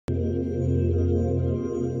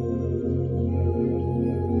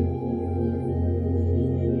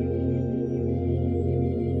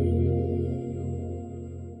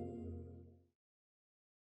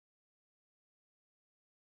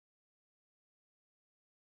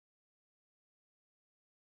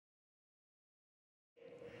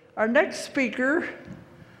Our next speaker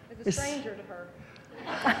is a stranger to her.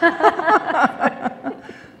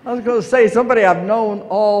 I was going to say somebody I've known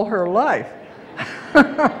all her life.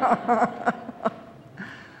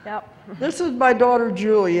 Yep. This is my daughter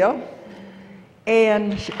Julia,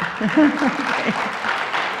 and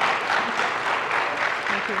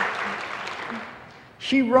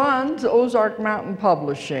she runs Ozark Mountain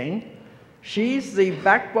Publishing. She's the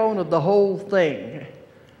backbone of the whole thing.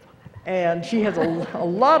 And she has a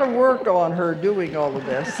lot of work on her doing all of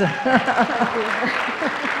this.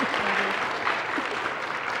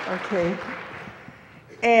 Okay.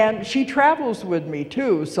 And she travels with me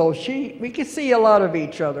too, so we can see a lot of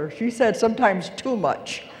each other. She said sometimes too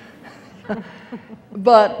much.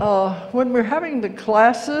 But when we're having the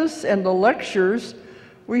classes and the lectures,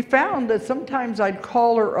 we found that sometimes I'd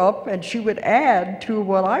call her up and she would add to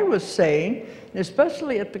what I was saying,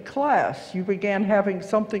 especially at the class. You began having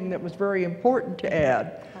something that was very important to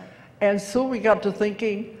add. And so we got to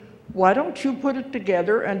thinking, why don't you put it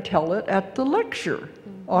together and tell it at the lecture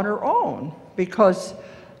on her own? Because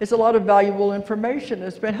it's a lot of valuable information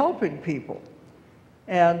that's been helping people.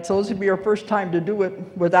 And so this would be our first time to do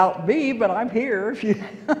it without me, but I'm here. If you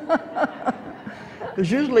because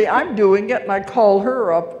usually I'm doing it and I call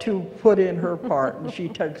her up to put in her part and she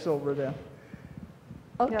takes over then.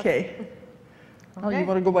 Okay. Yep. Oh, you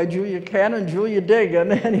want to go by Julia Cannon, Julia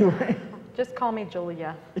Degan, anyway. Just call me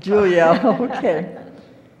Julia. Julia, okay.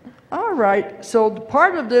 All right, so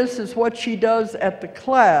part of this is what she does at the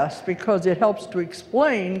class because it helps to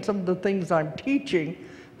explain some of the things I'm teaching,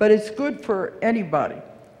 but it's good for anybody.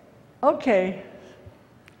 Okay.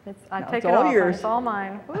 I take it off, it's all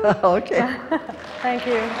mine. Okay. Thank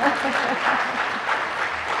you.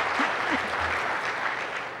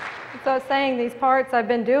 So I was saying these parts, I've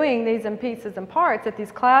been doing these in pieces and parts at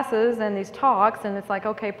these classes and these talks, and it's like,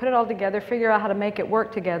 okay, put it all together, figure out how to make it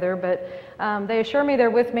work together, but they assure me they're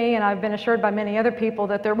with me, and I've been assured by many other people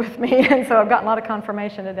that they're with me, and so I've gotten a lot of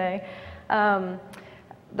confirmation today.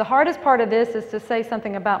 The hardest part of this is to say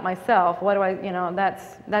something about myself. What do I,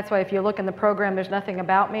 that's why if you look in the program, there's nothing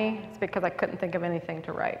about me. It's because I couldn't think of anything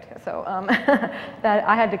to write. So that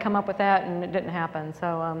I had to come up with that, and it didn't happen.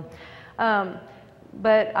 So.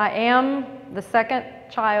 But I am the second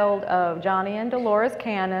child of Johnny and Dolores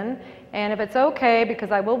Cannon, and if it's okay,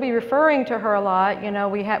 because I will be referring to her a lot,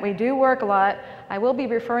 we do work a lot, I will be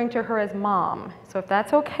referring to her as Mom. So if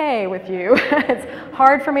that's okay with you, it's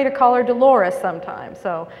hard for me to call her Dolores sometimes,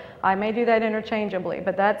 so I may do that interchangeably,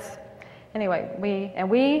 but that's, anyway,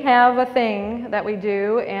 we have a thing that we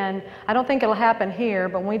do, and I don't think it'll happen here,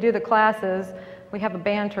 but when we do the classes, we have a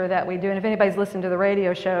banter that we do, and if anybody's listened to the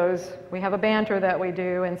radio shows, we have a banter that we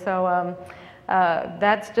do, and so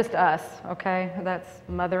that's just us, okay? That's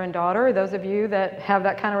mother and daughter. Those of you that have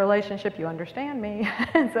that kind of relationship, you understand me,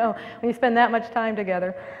 and so when you spend that much time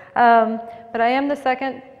together. But I am the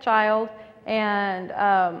second child, and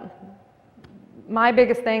my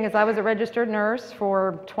biggest thing is I was a registered nurse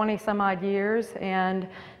for 20 some odd years, and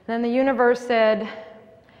then the universe said,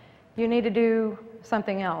 you need to do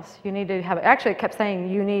something else. You need to have, actually it kept saying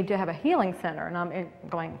you need to have a healing center, and I'm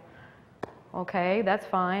going, okay, that's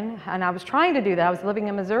fine. And I was trying to do that. I was living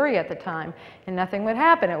in Missouri at the time, and nothing would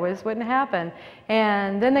happen. It just wouldn't happen.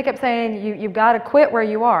 And then they kept saying, you've got to quit where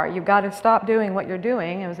you are. You've got to stop doing what you're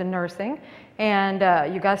doing. It was in nursing. And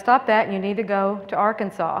you've got to stop that, and you need to go to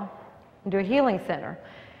Arkansas and do a healing center.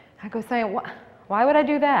 I go saying, why would I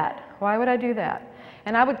do that? Why would I do that?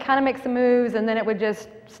 And I would kind of make some moves, and then it would just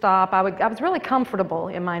stop. I was really comfortable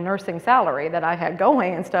in my nursing salary that I had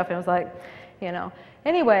going and stuff, and it was like,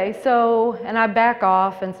 Anyway, so, and I back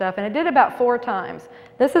off and stuff, and I did about 4 times.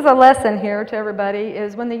 This is a lesson here to everybody,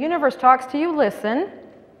 is when the universe talks to you, listen,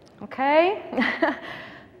 okay?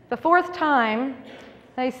 The 4th time,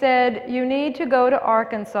 they said, you need to go to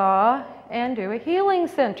Arkansas and do a healing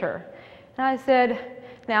center. And I said,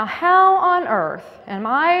 now how on earth am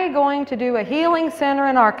I going to do a healing center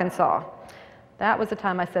in Arkansas? That was the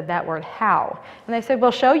time I said that word, how. And they said,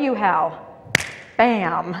 we'll show you how.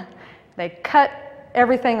 Bam! They cut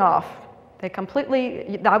everything off. They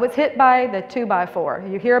completely, I was hit by the 2x4.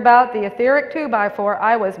 You hear about the etheric 2x4,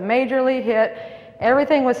 I was majorly hit.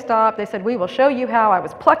 Everything was stopped. They said, we will show you how. I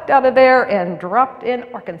was plucked out of there and dropped in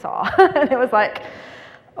Arkansas. And it was like,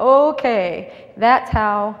 okay, that's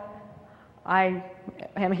how I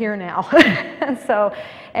am here now.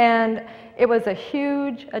 and it was a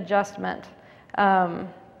huge adjustment. And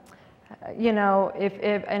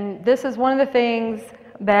this is one of the things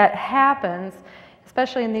that happens,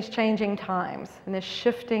 especially in these changing times, in this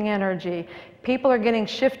shifting energy. People are getting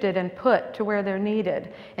shifted and put to where they're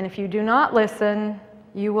needed. And if you do not listen,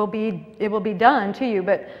 it will be done to you.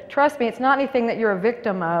 But trust me, it's not anything that you're a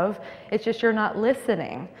victim of. It's just you're not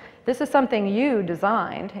listening. This is something you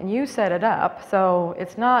designed and you set it up. So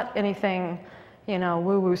it's not anything, you know,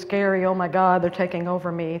 woo-woo scary, oh my God, they're taking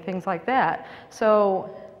over me, things like that.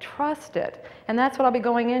 So trust it. And that's what I'll be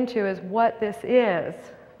going into, is what this is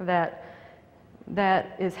that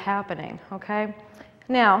is happening, okay?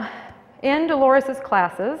 Now, in Dolores's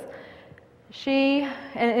classes, she,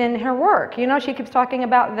 in her work, you know, she keeps talking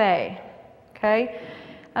about they, okay?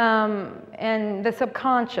 And the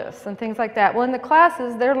subconscious and things like that. Well, in the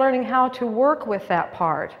classes, they're learning how to work with that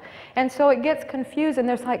part. And so it gets confused, and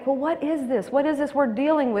there's like, well, what is this? What is this we're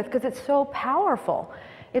dealing with? Because it's so powerful.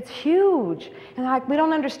 It's huge. And like, we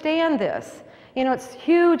don't understand this. You know, it's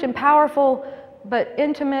huge and powerful, but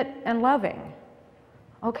intimate and loving.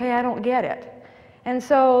 Okay, I don't get it. And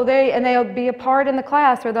so they'll be a part in the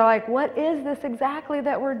class where they're like, what is this exactly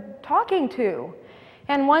that we're talking to?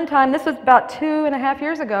 And one time, this was about 2.5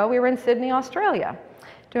 years ago, we were in Sydney, Australia,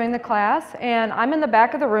 doing the class, and I'm in the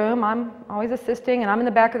back of the room. I'm always assisting, and I'm in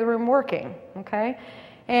the back of the room working, okay?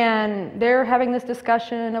 And they're having this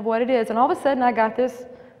discussion of what it is, and all of a sudden I got this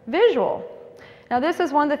visual. Now this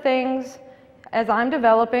is one of the things, as I'm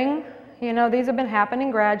developing, you know, these have been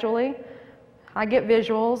happening gradually. I get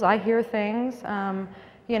visuals, I hear things,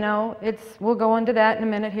 you know, we'll go into that in a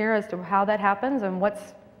minute here as to how that happens and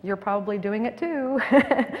you're probably doing it too.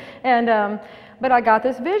 But I got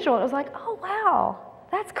this visual, and it was like, oh wow,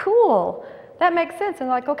 that's cool. That makes sense. And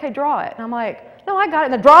like, okay, draw it. And I'm like, no, I got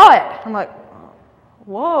it, and draw it. I'm like,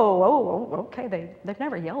 whoa, okay, they've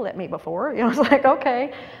never yelled at me before. You know, it's like,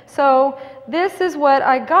 okay. So this is what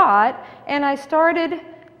I got, and I started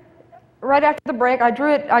right after the break. I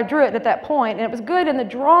drew it at that point, and it was good. In the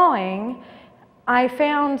drawing, I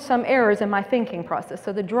found some errors in my thinking process.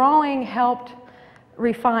 So the drawing helped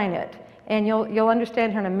refine it, and you'll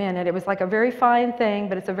understand here in a minute. It was like a very fine thing,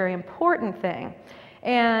 but it's a very important thing.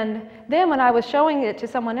 And then when I was showing it to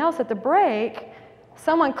someone else at the break,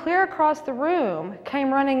 someone clear across the room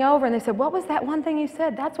came running over, and they said, what was that one thing you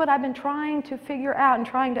said? That's what I've been trying to figure out and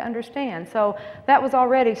trying to understand. So that was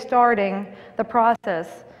already starting the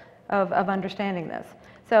process of understanding this.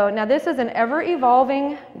 So now this is an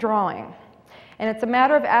ever-evolving drawing, and it's a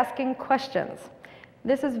matter of asking questions.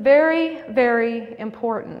 This is very, very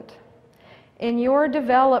important. In your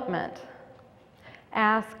development,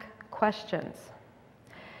 ask questions.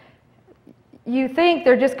 You think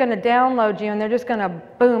they're just going to download you and they're just going to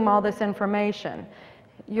boom all this information.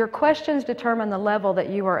 Your questions determine the level that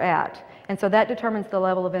you are at, and so that determines the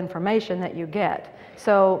level of information that you get.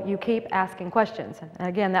 So you keep asking questions. And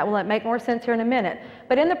again, that will make more sense here in a minute.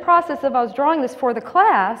 But in the process of I was drawing this for the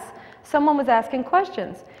class, someone was asking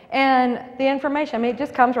questions. And the information, I mean, it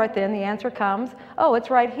just comes right then. The answer comes, oh, it's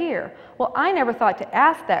right here. Well, I never thought to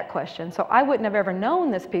ask that question, so I wouldn't have ever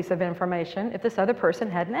known this piece of information if this other person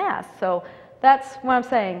hadn't asked. So that's what I'm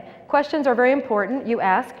saying. Questions are very important. You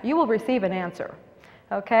ask, you will receive an answer.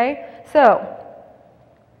 Okay? So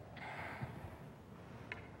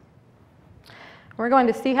we're going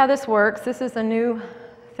to see how this works. This is a new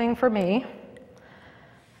thing for me.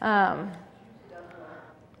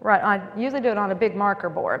 Right, I usually do it on a big marker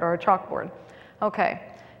board or a chalkboard. Okay,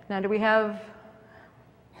 now do we have,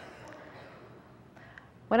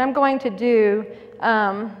 what I'm going to do,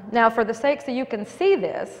 now for the sake so you can see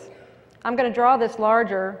this, I'm going to draw this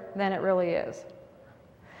larger than it really is.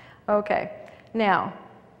 Okay, now,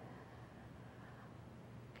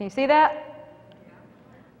 can you see that?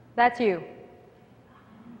 That's you.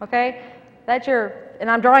 Okay, that's your, and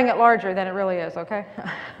I'm drawing it larger than it really is, okay?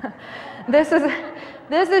 This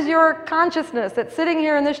is your consciousness that's sitting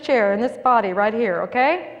here in this chair, in this body right here,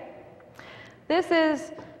 okay? This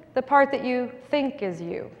is the part that you think is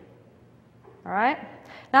you, all right?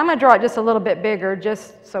 Now I'm going to draw it just a little bit bigger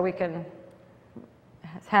just so we can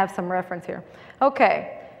have some reference here.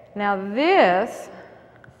 Okay, now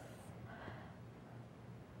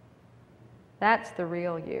that's the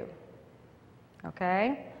real you,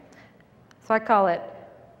 okay? So I call it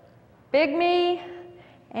big me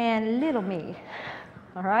and little me.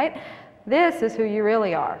 All right? This is who you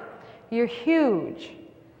really are. You're huge.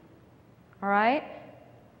 All right?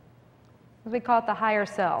 We call it the higher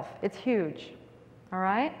self. It's huge. All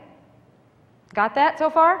right? Got that so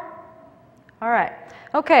far? All right.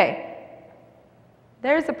 Okay.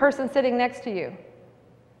 There's the person sitting next to you.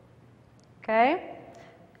 Okay?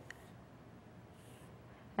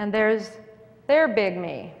 And there's their big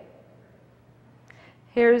me.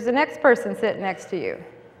 Here's the next person sitting next to you.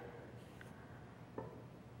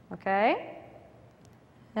 Okay?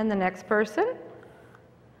 And the next person.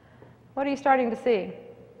 What are you starting to see?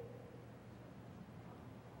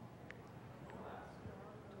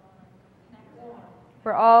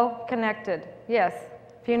 We're all connected. Yes.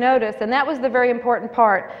 If you notice, and that was the very important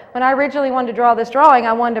part. When I originally wanted to draw this drawing,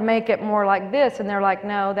 I wanted to make it more like this, and they're like,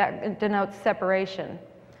 no, that denotes separation.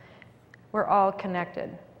 We're all connected.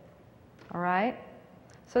 All right?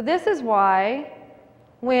 So this is why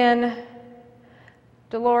when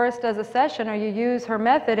Dolores does a session or you use her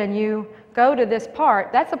method and you go to this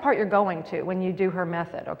part, that's the part you're going to when you do her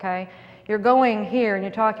method, okay? You're going here and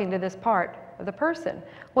you're talking to this part of the person.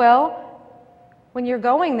 Well, when you're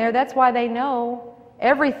going there, that's why they know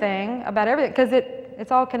everything about everything, because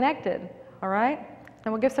it's all connected, all right?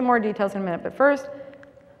 And we'll give some more details in a minute, but first,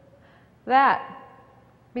 that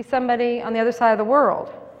be somebody on the other side of the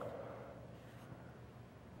world,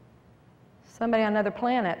 somebody on another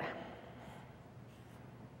planet,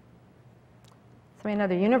 somebody in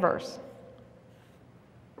another universe.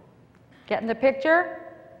 Getting the picture?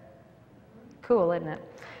 Cool, isn't it?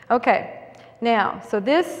 Okay, now, so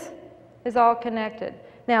this is all connected.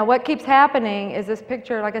 Now, what keeps happening is this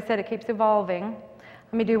picture, like I said, it keeps evolving.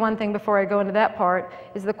 Let me do one thing before I go into that part,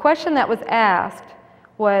 is the question that was asked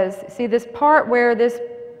was, see this part where this,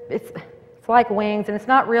 it's like wings, and it's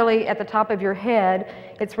not really at the top of your head.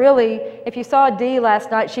 It's really, if you saw Dee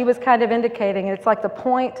last night, she was kind of indicating, it's like the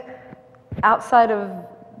point outside of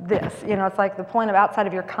this, you know, it's like the point of outside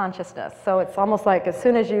of your consciousness. So it's almost like as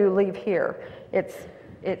soon as you leave here,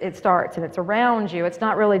 it starts, and it's around you. It's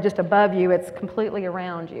not really just above you, it's completely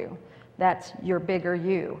around you. That's your bigger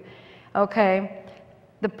you. Okay,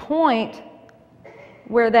 the point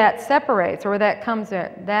where that separates, or where that comes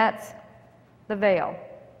in, that's the veil.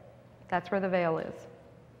 That's where the veil is.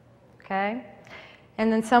 Okay?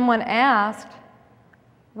 And then someone asked,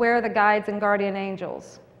 where are the guides and guardian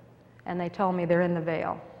angels? And they told me they're in the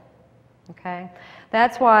veil. Okay?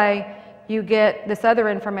 That's why you get this other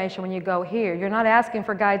information when you go here. You're not asking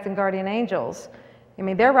for guides and guardian angels. I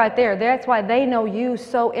mean, they're right there. That's why they know you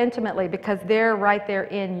so intimately, because they're right there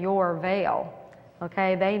in your veil.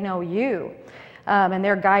 Okay? They know you, and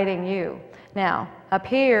they're guiding you. Now, up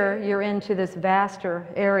here, you're into this vaster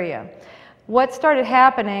area. What started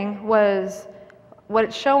happening was, what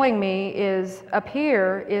it's showing me is, up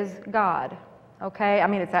here is God. Okay, I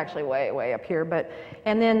mean, it's actually way, way up here, but,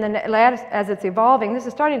 and then as it's evolving, this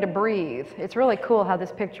is starting to breathe. It's really cool how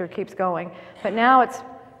this picture keeps going, but now it's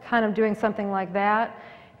kind of doing something like that,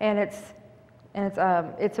 and it's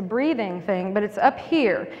a breathing thing, but it's up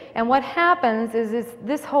here. And what happens is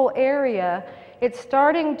this whole area, it's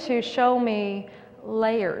starting to show me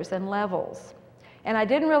layers and levels. And I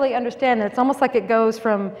didn't really understand that. It's almost like it goes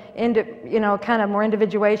from, kind of more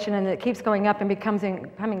individuation, and it keeps going up and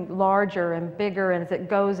becoming larger and bigger as it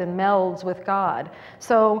goes and melds with God.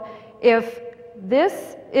 So if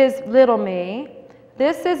this is little me,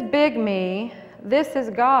 this is big me, this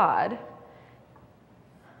is God,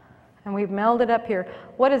 and we've melded up here,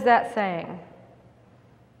 what is that saying?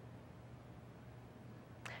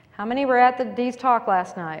 How many were at Dee's talk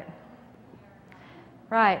last night?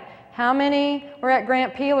 Right. How many were at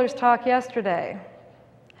Grant Peeler's talk yesterday?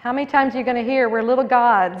 How many times are you going to hear, we're little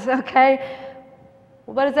gods, okay?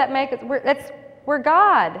 What does that make us? We're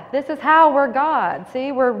God. This is how we're God.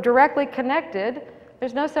 See, we're directly connected.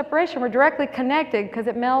 There's no separation. We're directly connected because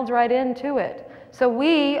it melds right into it. So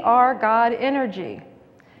we are God energy.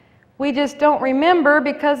 We just don't remember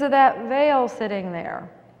because of that veil sitting there.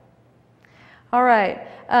 All right.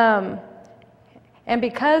 And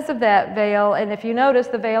because of that veil, and if you notice,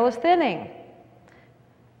 the veil is thinning.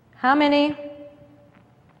 How many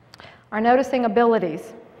are noticing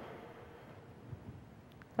abilities?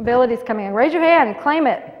 Abilities coming in. Raise your hand. Claim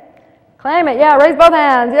it. Claim it. Yeah, raise both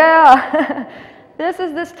hands. Yeah. This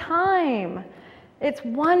is this time. It's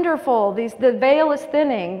wonderful. The veil is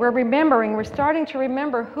thinning. We're remembering. We're starting to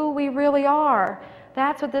remember who we really are.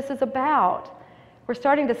 That's what this is about. We're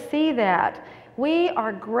starting to see that. We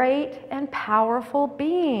are great and powerful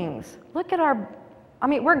beings. Look at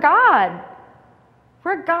we're God.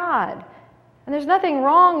 We're God. And there's nothing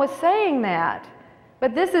wrong with saying that.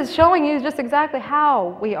 But this is showing you just exactly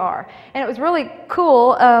how we are. And it was really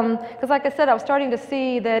cool, because like I said, I was starting to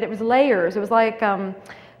see that it was layers. It was like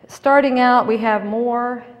starting out, we have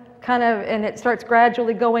more kind of, and it starts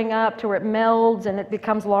gradually going up to where it melds and it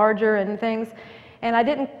becomes larger and things. And I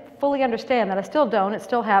didn't fully understand that. I still don't. It's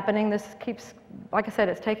still happening. This keeps, like I said,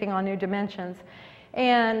 it's taking on new dimensions.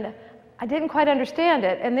 And I didn't quite understand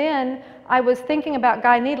it. And then I was thinking about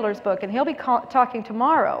Guy Needler's book, and he'll be talking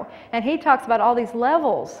tomorrow. And he talks about all these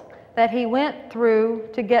levels that he went through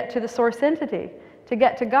to get to the source entity, to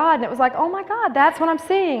get to God. And it was like, oh my God, that's what I'm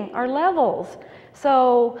seeing, are levels.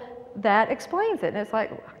 So that explains it. And it's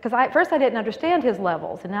like, because at first I didn't understand his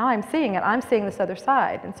levels, and now I'm seeing it. I'm seeing this other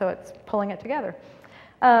side, and so it's pulling it together.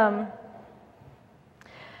 Okay,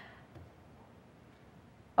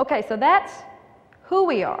 so that's who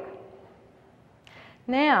we are.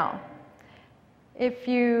 Now, if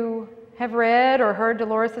you have read or heard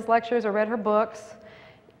Dolores' lectures or read her books,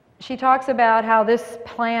 she talks about how this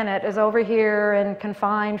planet is over here and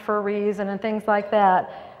confined for a reason and things like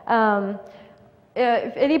that.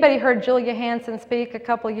 If anybody heard Julia Hansen speak a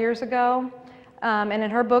couple years ago, and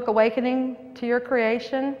in her book, Awakening to Your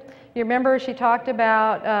Creation, you remember she talked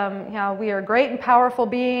about how we are great and powerful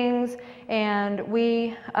beings, and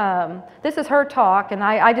this is her talk, and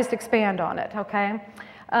I just expand on it, okay?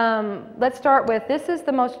 Let's start with, this is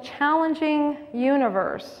the most challenging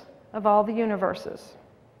universe of all the universes,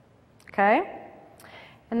 okay?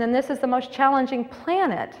 And then this is the most challenging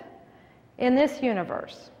planet in this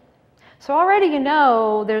universe. So already you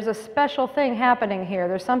know there's a special thing happening here.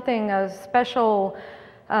 There's a special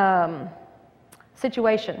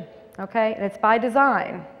situation, okay? And it's by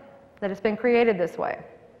design that it's been created this way.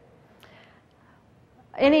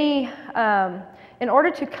 In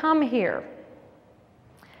order to come here,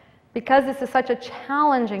 because this is such a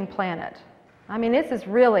challenging planet, I mean, this is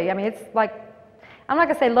really, I mean, it's like, I'm not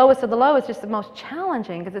going to say lowest of the low, it's just the most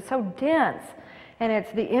challenging because it's so dense. And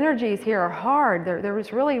the energies here are hard. They're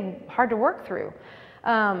just really hard to work through.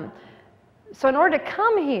 So in order to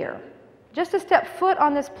come here, just to step foot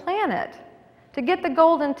on this planet, to get the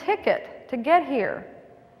golden ticket to get here,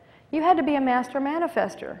 you had to be a master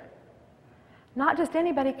manifester. Not just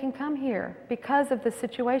anybody can come here because of the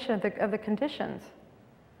situation, of the conditions.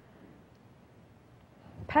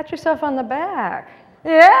 Pat yourself on the back.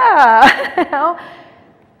 Yeah,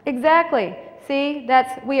 exactly. See,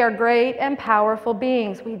 we are great and powerful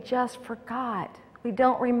beings. We just forgot. We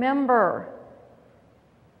don't remember.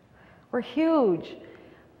 We're huge.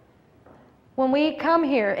 When we come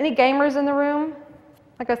here, any gamers in the room?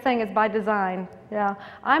 Like I was saying, it's by design. Yeah,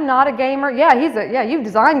 I'm not a gamer. Yeah, you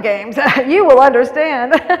design games. You will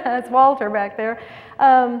understand. That's Walter back there.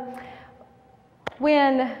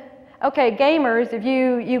 Okay, gamers, if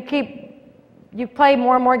you play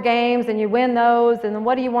more and more games and you win those, and then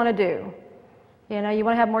what do you want to do? You know, you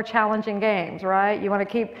want to have more challenging games, right? You want to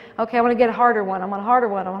keep, okay, I want to get a harder one. I want a harder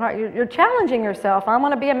one. You're challenging yourself. I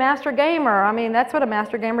want to be a master gamer. I mean, that's what a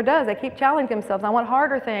master gamer does. They keep challenging themselves. I want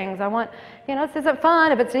harder things. I want, you know, this isn't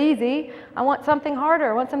fun if it's easy. I want something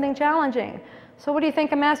harder. I want something challenging. So what do you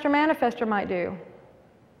think a master manifester might do?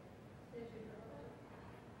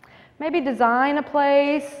 Maybe design a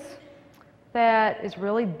place that is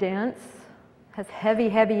really dense, has heavy,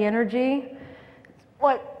 heavy energy.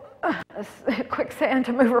 What? Quicksand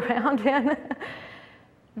to move around in.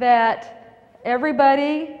 That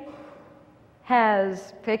everybody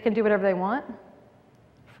they can do whatever they want.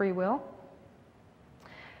 Free will.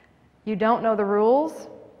 You don't know the rules.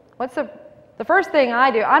 What's the first thing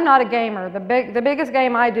I do? I'm not a gamer. The biggest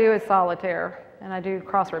game I do is solitaire, and I do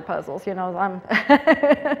crossword puzzles. You know,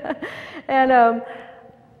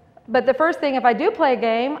 but the first thing, if I do play a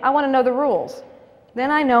game, I want to know the rules. Then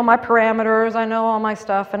I know my parameters, I know all my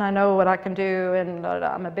stuff, and I know what I can do, and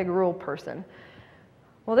I'm a big rule person.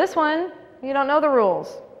 Well, this one, you don't know the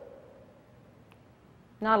rules.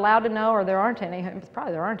 Not allowed to know, or there aren't any.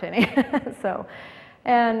 Probably there aren't any. So,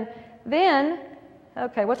 and then,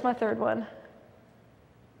 okay, what's my third one?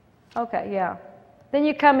 Okay, yeah. Then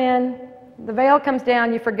you come in, the veil comes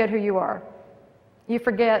down, you forget who you are. You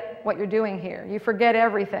forget what you're doing here. You forget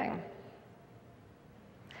everything.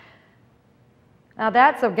 Now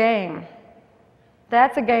that's a game.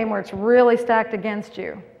 That's a game where it's really stacked against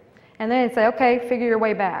you. And then you say, okay, figure your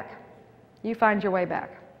way back. You find your way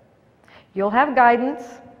back. You'll have guidance,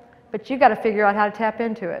 but you got to figure out how to tap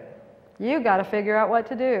into it. You got to figure out what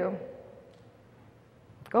to do.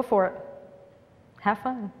 Go for it. Have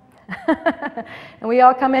fun. And we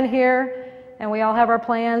all come in here, and we all have our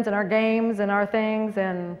plans and our games and our things,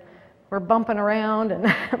 and we're bumping around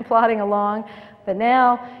and plodding along. But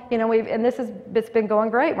now, you know, it's been going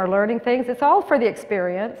great. We're learning things. It's all for the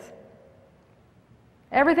experience.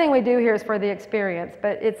 Everything we do here is for the experience,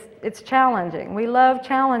 but it's challenging. We love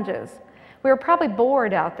challenges. We were probably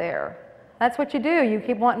bored out there. That's what you do. You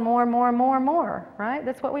keep wanting more and more and more and more, right?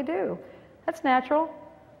 That's what we do. That's natural.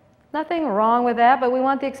 Nothing wrong with that, but we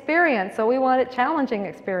want the experience, so we wanted challenging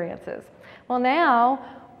experiences. Well, now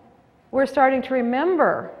we're starting to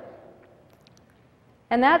remember.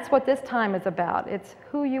 And that's what this time is about. It's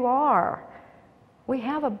who you are. We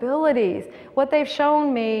have abilities. What they've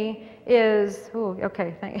shown me is, ooh,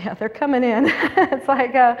 okay, yeah, they're coming in. It's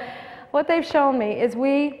like, what they've shown me is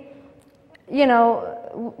you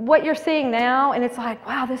know, what you're seeing now, and it's like,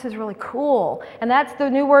 wow, this is really cool. And that's the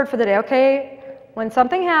new word for the day, okay? When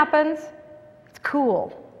something happens, it's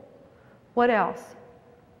cool. What else?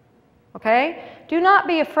 Okay? Do not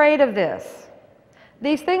be afraid of this.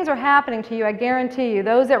 These things are happening to you, I guarantee you.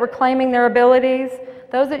 Those that were claiming their abilities,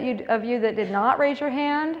 those of you that did not raise your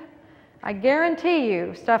hand, I guarantee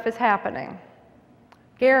you stuff is happening.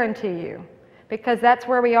 Guarantee you. Because that's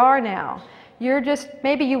where we are now. You're just,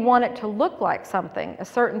 maybe you want it to look like something, a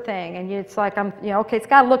certain thing, and it's like, okay, it's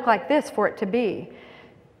got to look like this for it to be.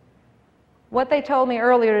 What they told me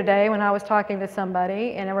earlier today when I was talking to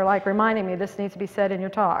somebody, and they were like reminding me, this needs to be said in your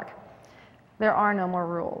talk. There are no more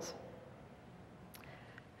rules.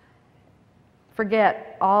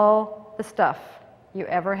 Forget all the stuff you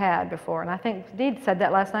ever had before. And I think Dee said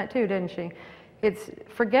that last night too, didn't she?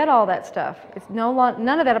 Forget all that stuff.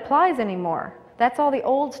 None of that applies anymore. That's all the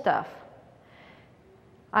old stuff.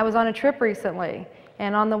 I was on a trip recently,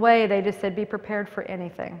 and on the way they just said, be prepared for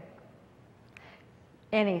anything.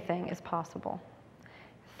 Anything is possible.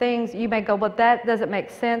 Things, you may go, but that doesn't make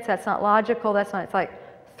sense, that's not logical, that's not, it's like,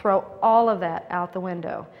 throw all of that out the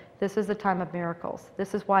window. This is the time of miracles.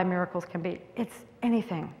 This is why miracles can be, it's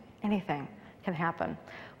anything can happen.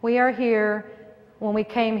 We are here, when we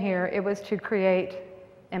came here, it was to create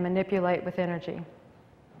and manipulate with energy.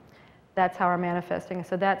 That's how we're manifesting,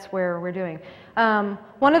 so that's where we're doing.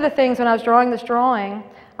 One of the things when I was drawing this drawing,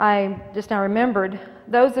 I just now remembered,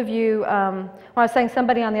 those of you, when I was saying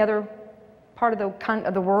somebody on the other part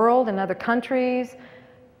of the world, in other countries,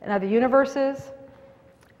 in other universes,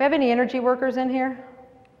 do we have any energy workers in here?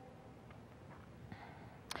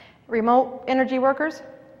 Remote energy workers?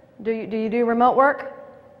 Do you do remote work?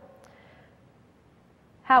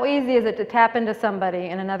 How easy is it to tap into somebody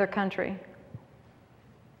in another country?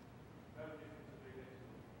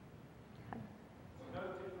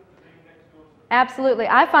 Absolutely.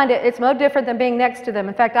 I find it's no different than being next to them.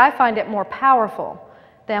 In fact, I find it more powerful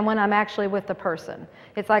than when I'm actually with the person.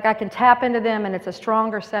 It's like I can tap into them and it's a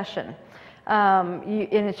stronger session. And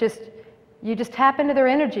it's just, you just tap into their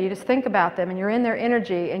energy. You just think about them and you're in their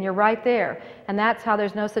energy and you're right there. And that's how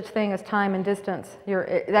there's no such thing as time and distance.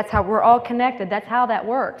 That's how we're all connected. That's how that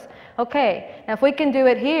works. Okay, now if we can do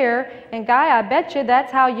it here, and Guy, I bet you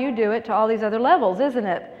that's how you do it to all these other levels, isn't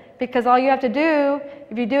it? Because all you have to do,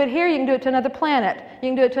 if you do it here, you can do it to another planet. You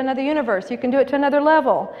can do it to another universe. You can do it to another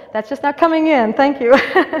level. That's just not coming in. Thank you.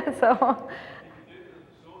 So,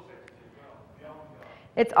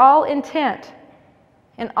 it's all intent.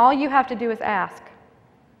 And all you have to do is ask.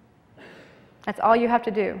 That's all you have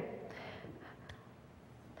to do.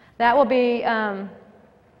 That will be, the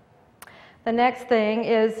next thing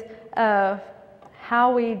is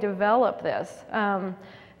how we develop this.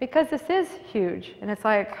 Because this is huge. And it's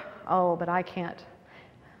like, oh, but I can't.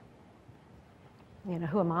 You know,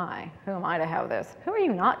 who am I? Who am I to have this? Who are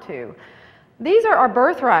you not to? These are our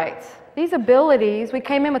birthrights. These abilities, we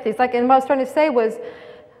came in with these. Like, and what I was trying to say was,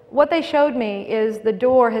 what they showed me is the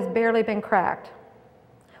door has barely been cracked.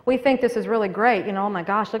 We think this is really great. You know, oh my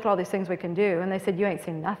gosh, look at all these things we can do. And they said, you ain't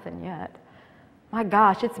seen nothing yet. My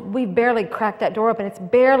gosh, we've barely cracked that door open. It's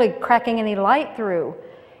barely cracking any light through.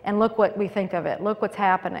 And look what we think of it. Look what's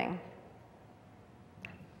happening.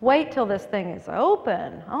 Wait till this thing is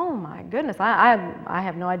open. Oh my goodness, I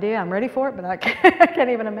have no idea. I'm ready for it, but I can't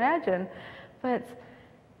even imagine. But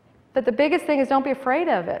the biggest thing is don't be afraid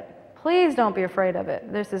of it. Please don't be afraid of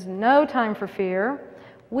it. This is no time for fear.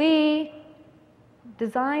 We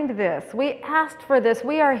designed this. We asked for this.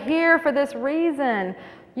 We are here for this reason.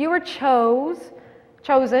 You were chosen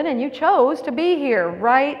and you chose to be here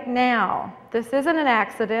right now. This isn't an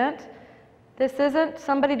accident. This isn't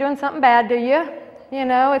somebody doing something bad to you. You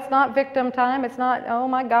know, it's not victim time. It's not, oh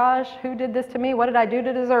my gosh, who did this to me? What did I do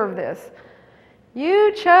to deserve this?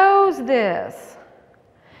 You chose this.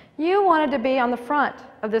 You wanted to be on the front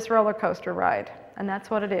of this roller coaster ride, and that's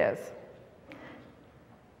what it is.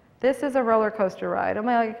 This is a roller coaster ride. I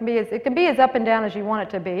mean, it can be as up and down as you want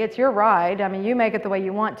it to be. It's your ride. I mean, you make it the way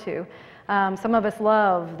you want to. Some of us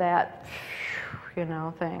love that, you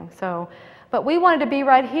know, thing. So, but we wanted to be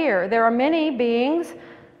right here. There are many beings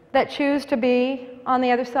that choose to be on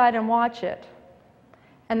the other side and watch it.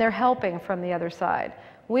 And they're helping from the other side.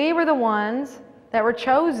 We were the ones that were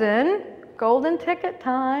chosen, golden ticket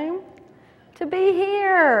time, to be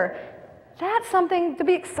here. That's something to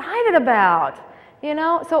be excited about. You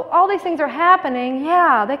know, so all these things are happening.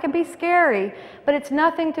 Yeah, they can be scary, but it's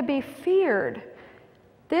nothing to be feared.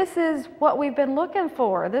 This is what we've been looking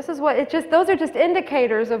for. This is what, those are just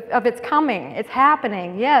indicators of it's coming. It's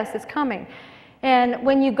happening. Yes, it's coming. And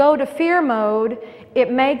when you go to fear mode,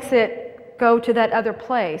 it makes it go to that other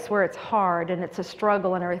place where it's hard and it's a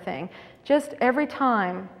struggle and everything. Just every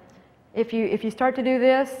time, if you start to do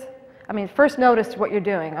this, I mean, first notice what you're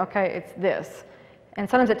doing. Okay, it's this. And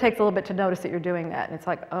sometimes it takes a little bit to notice that you're doing that. And it's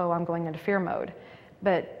like, oh, I'm going into fear mode.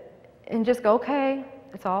 And just go, okay,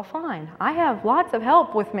 it's all fine. I have lots of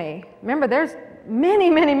help with me. Remember, there's many,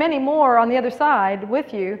 many, many more on the other side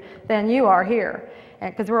with you than you are here.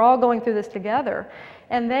 Because we're all going through this together.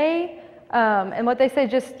 And and what they say,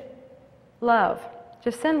 just love.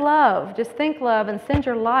 Just send love. Just think love and send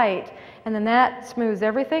your light. And then that smooths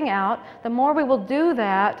everything out. The more we will do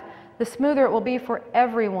that, the smoother it will be for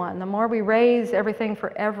everyone. The more we raise everything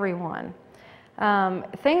for everyone.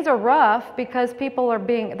 Things are rough because people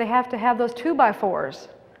they have to have those 2x4s.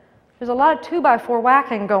 There's a lot of 2x4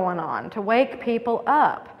 whacking going on to wake people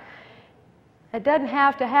up. It doesn't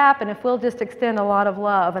have to happen if we'll just extend a lot of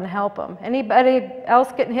love and help them. Anybody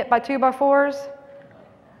else getting hit by 2x4s?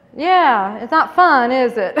 Yeah, it's not fun,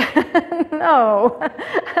 is it? No.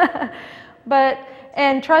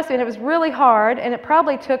 And trust me, it was really hard, and it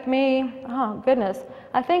probably took me, oh goodness,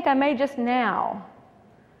 I think I may just now.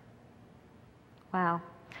 Wow.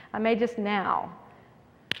 I may just now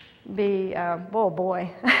be, oh boy.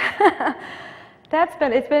 I've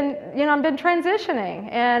been transitioning,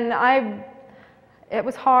 and it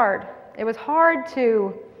was hard. It was hard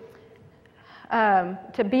to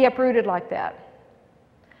be uprooted like that.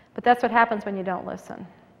 But that's what happens when you don't listen.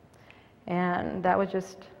 And that was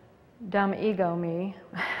just dumb ego me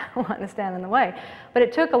wanting to stand in the way. But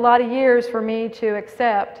it took a lot of years for me to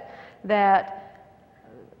accept that,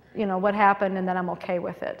 what happened, and that I'm okay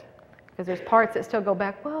with it. Because there's parts that still go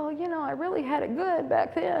back, well, I really had it good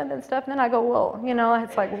back then and stuff. And then I go, well,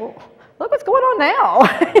 it's like, well, look what's going on now.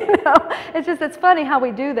 It's funny how we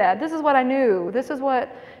do that. This is what I knew. This is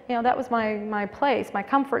what, that was my place, my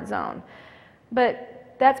comfort zone.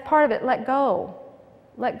 But that's part of it. Let go.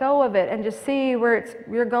 Let go of it and just see where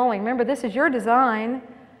you're going. Remember, this is your design.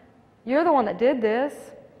 You're the one that did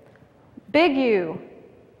this. Big you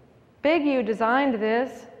designed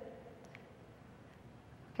this.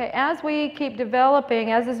 Okay, as we keep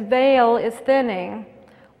developing, as this veil is thinning,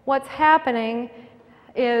 what's happening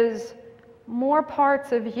is more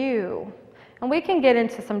parts of you. And we can get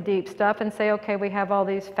into some deep stuff and say, okay, we have all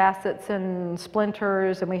these facets and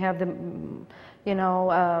splinters, and we have the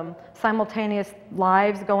simultaneous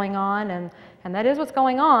lives going on, and that is what's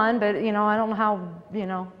going on, but I don't know how,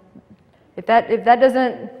 if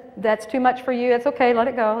that's too much for you, it's okay, let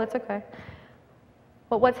it go, it's okay.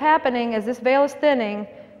 But what's happening is this veil is thinning,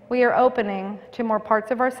 we are opening to more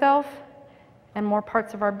parts of ourself and more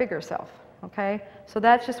parts of our bigger self, okay? So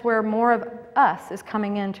that's just where more of us is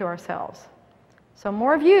coming into ourselves. So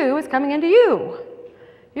more of you is coming into you.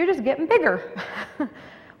 You're just getting bigger.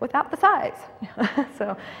 Without the size.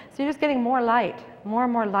 So you're just getting more light, more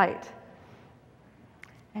and more light.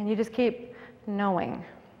 And you just keep knowing.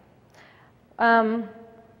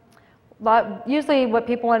 Usually what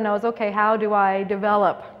people want to know is, okay, how do I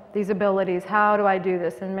develop these abilities? How do I do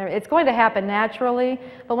this? And it's going to happen naturally,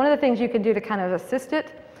 but one of the things you can do to kind of assist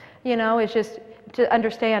it, is just to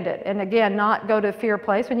understand it. And again, not go to fear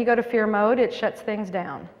place. When you go to fear mode, it shuts things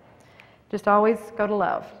down. Just always go to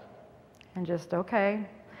love. And just, okay.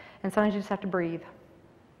 And sometimes you just have to breathe.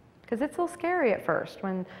 Because it's a little scary at first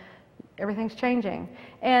when everything's changing.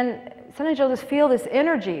 And sometimes you'll just feel this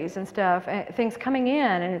energies and stuff, and things coming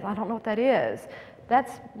in, and I don't know what that is.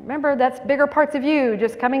 Remember, that's bigger parts of you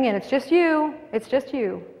just coming in. It's just you. It's just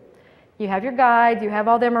you. You have your guides, you have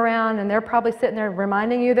all them around, and they're probably sitting there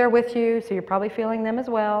reminding you they're with you, so you're probably feeling them as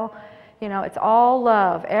well. It's all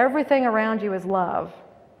love. Everything around you is love.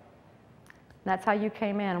 And that's how you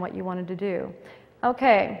came in, what you wanted to do.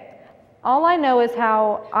 Okay. All I know is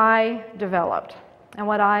how I developed and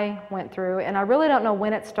what I went through, and I really don't know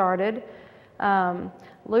when it started.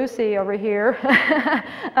 Lucy over here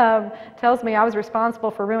tells me I was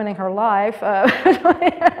responsible for ruining her life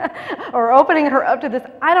or opening her up to this.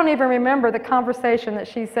 I don't even remember the conversation that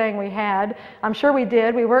she's saying we had. I'm sure we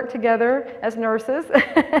did. We worked together as nurses.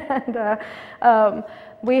 And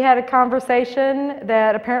we had a conversation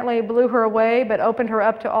that apparently blew her away, but opened her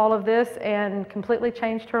up to all of this and completely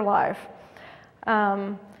changed her life.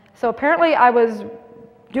 So apparently I was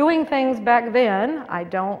doing things back then. I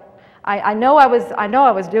know I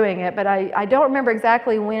was doing it, but I don't remember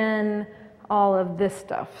exactly when all of this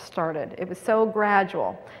stuff started. It was so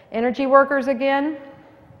gradual. Energy workers again.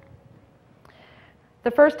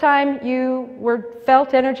 The first time you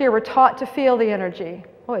felt energy or were taught to feel the energy.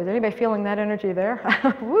 Boy, is anybody feeling that energy there?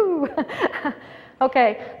 Woo!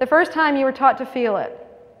 Okay, the first time you were taught to feel it,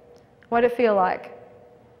 what did it feel like?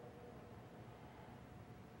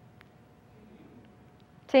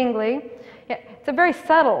 Tingly. Yeah, it's a very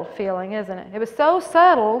subtle feeling, isn't it? It was so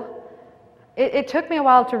subtle, it took me a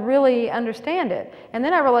while to really understand it. And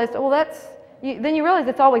then I realized, well, then you realize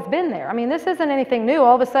it's always been there. I mean, this isn't anything new.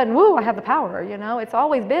 All of a sudden, woo, I have the power, you know. It's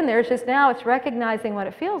always been there. It's just now it's recognizing what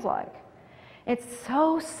it feels like. It's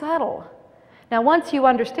so subtle. Now, once you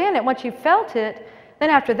understand it, once you've felt it, then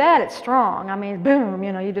after that, it's strong. I mean, boom,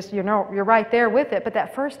 you know, you're right there with it. But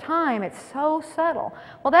that first time, it's so subtle.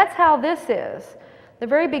 Well, that's how this is. The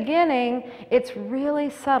very beginning, it's really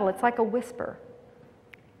subtle. It's like a whisper.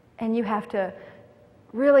 And you have to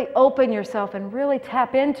really open yourself and really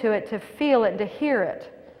tap into it to feel it, to hear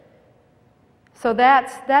it. So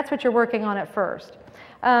that's what you're working on at first.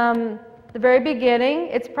 The very beginning,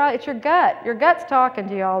 it's your gut. Your gut's talking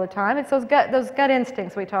to you all the time. It's those gut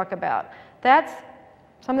instincts we talk about. That's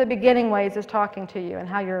some of the beginning ways is talking to you and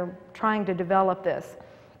how you're trying to develop this.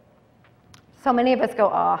 So many of us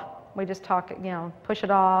go, we just talk, you know, push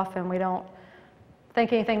it off, and we don't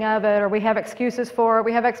think anything of it, or we have excuses for it,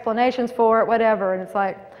 we have explanations for it, whatever. And it's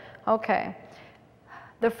like, okay.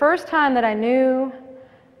 The first time that I knew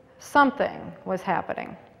something was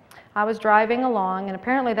happening, I was driving along, and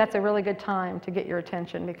apparently that's a really good time to get your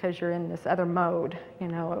attention because you're in this other mode, you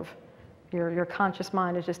know, of your conscious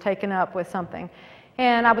mind is just taken up with something.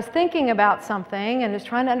 And I was thinking about something and just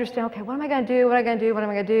trying to understand, okay, what am I going to do? What am I going to do? What am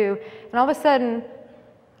I going to do? And all of a sudden,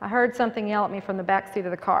 I heard something yell at me from the back seat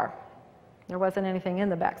of the car. There wasn't anything in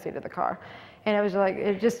the back seat of the car. And it was like,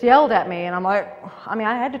 it just yelled at me. And I'm like, I mean,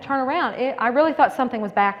 I had to turn around. I really thought something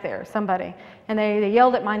was back there, somebody. And they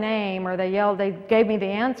yelled at my name, or they gave me the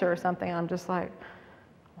answer or something. And I'm just like,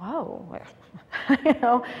 whoa, you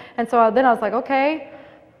know. And so then I was like, okay,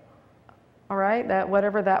 all right, that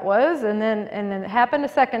whatever that was. And then it happened a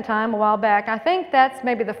second time a while back. I think that's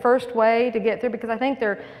maybe the first way to get through, because I think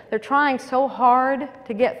they're trying so hard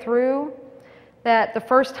to get through that the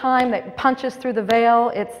first time that punches through the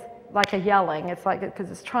veil, it's like a yelling. It's like, because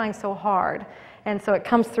it's trying so hard. And so it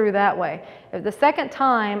comes through that way. The second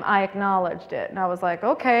time, I acknowledged it. And I was like,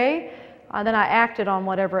 okay. Then I acted on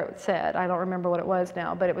whatever it said. I don't remember what it was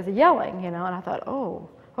now, but it was a yelling, you know. And I thought, oh,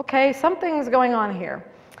 okay, something's going on here.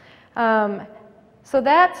 So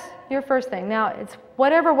that's your first thing. Now, it's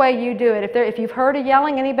whatever way you do it. If you've heard a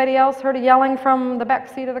yelling, anybody else heard a yelling from the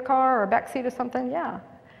back seat of the car or back seat of something? Yeah,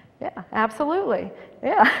 absolutely.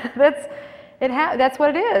 Yeah, that's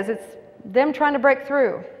what it is. It's them trying to break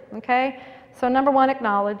through, okay? So number one,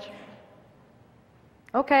 acknowledge.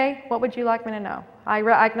 Okay, what would you like me to know? I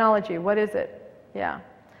acknowledge you. What is it? Yeah.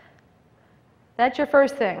 That's your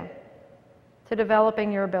first thing to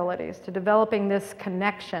developing your abilities, to developing this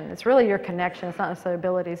connection. It's really your connection. It's not necessarily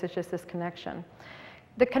abilities. It's just this connection.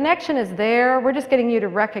 The connection is there. We're just getting you to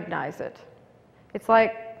recognize it. It's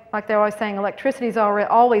like they're always saying, electricity is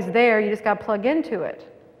always there. You just got to plug into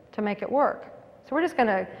it to make it work. So we're just going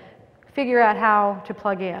to figure out how to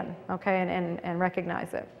plug in, okay, and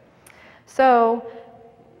recognize it. So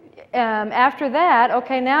after that,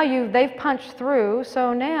 okay, now they've punched through.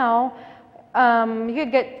 So now you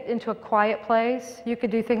could get into a quiet place. You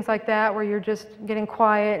could do things like that where you're just getting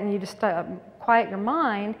quiet and you just quiet your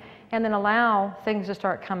mind and then allow things to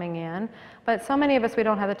start coming in. But so many of us, we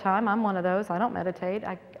don't have the time. I'm one of those. I don't meditate.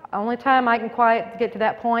 Only time I can get to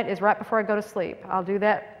that point is right before I go to sleep. I'll do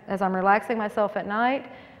that as I'm relaxing myself at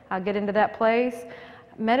night. I'll get into that place.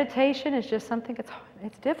 Meditation is just something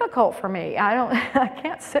it's difficult for me. I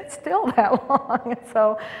can't sit still that long.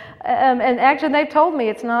 So, and actually they've told me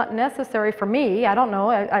it's not necessary for me. I don't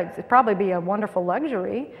know. It'd probably be a wonderful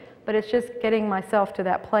luxury, but it's just getting myself to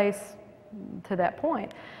that place, to that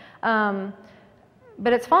point. But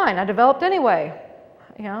it's fine. I developed anyway.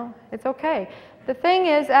 You know, it's okay. The thing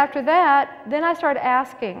is, after that, then I started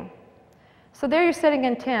asking. So there you're sitting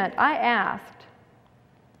intent. I asked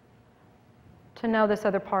to know this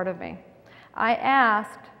other part of me. I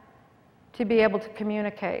asked to be able to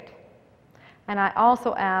communicate. And I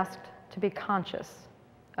also asked to be conscious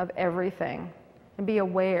of everything and be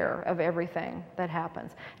aware of everything that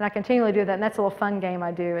happens. And I continually do that, and that's a little fun game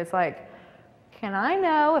I do. It's like, can I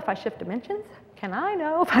know if I shift dimensions? Can I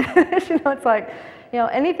know if I, you know, it's like, you know,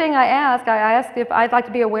 anything I ask if I'd like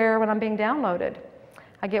to be aware when I'm being downloaded.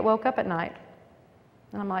 I get woke up at night.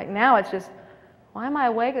 And I'm like, now it's just, why am I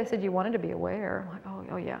awake? They said, you wanted to be aware. I'm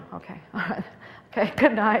like, oh yeah, okay, all right. Okay,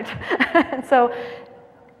 good night. And so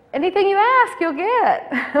anything you ask, you'll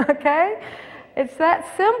get, okay? It's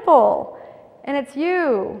that simple. And it's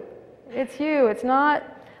you. It's you. It's not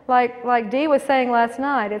like Dee was saying last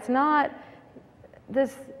night, it's not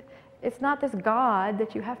this God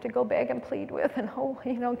that you have to go beg and plead with and,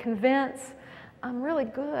 convince, I'm really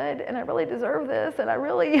good and I really deserve this and I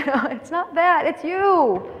really, it's not that, it's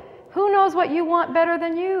you. Who knows what you want better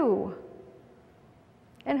than you?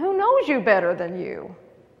 And who knows you better than you?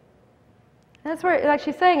 And that's where, like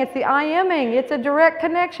she's saying, it's the I aming. It's a direct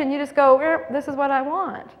connection. You just go, this is what I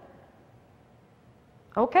want.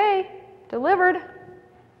 Okay, delivered.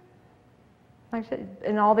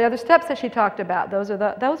 And all the other steps that she talked about, those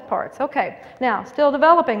are those parts. Okay, now, still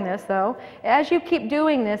developing this though. As you keep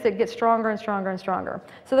doing this, it gets stronger and stronger and stronger.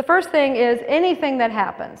 So the first thing is anything that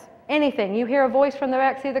happens. Anything. You hear a voice from the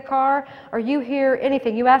backseat of the car, or you hear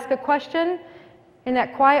anything. You ask a question in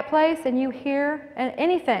that quiet place, and you hear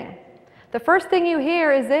anything. The first thing you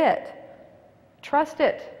hear is it. Trust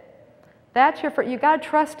it. That's your first. You got to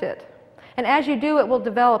trust it. And as you do, it will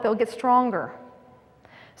develop. It will get stronger.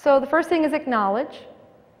 So the first thing is acknowledge.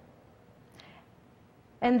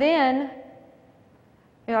 And then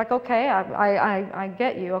you're like, okay, I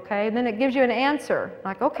get you, okay? And then it gives you an answer.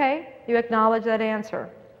 Like, okay, you acknowledge that answer.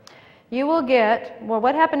 You will get, well,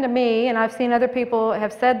 what happened to me, and I've seen other people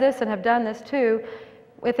have said this and have done this too,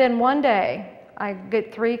 within one day, I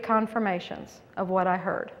get 3 confirmations of what I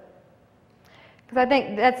heard. Because I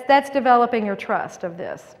think that's developing your trust of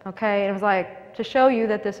this, okay? And it was like, to show you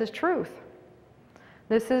that this is truth.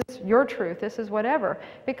 This is your truth, this is whatever.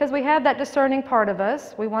 Because we have that discerning part of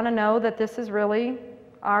us. We want to know that this is really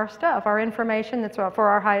our stuff, our information that's for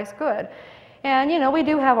our highest good. And, you know, we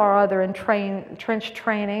do have our other entrenched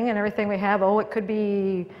training and everything we have. Oh, it could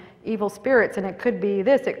be evil spirits, and it could be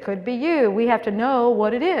this, it could be you. We have to know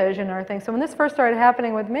what it is and everything. So when this first started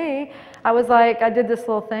happening with me, I was like, I did this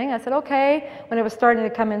little thing. I said, okay, when it was starting to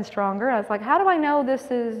come in stronger, I was like, how do I know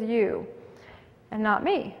this is you and not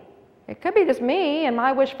me? It could be just me and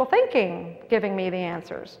my wishful thinking giving me the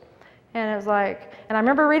answers. And it was like, and I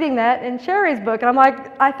remember reading that in Sherry's book, and I'm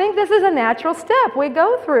like, I think this is a natural step we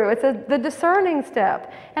go through. It's the discerning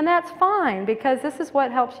step. And that's fine, because this is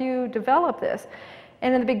what helps you develop this.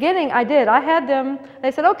 And in the beginning, I had them,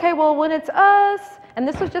 they said, okay, well, when it's us, and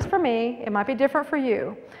this was just for me, it might be different for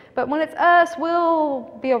you, but when it's us,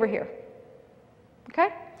 we'll be over here. Okay?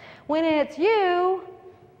 When it's you,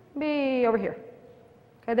 be over here.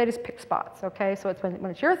 Okay, they just pick spots, okay? So it's when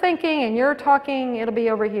it's your thinking and you're talking, it'll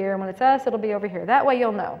be over here. And when it's us, it'll be over here. That way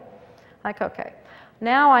you'll know. Like, okay,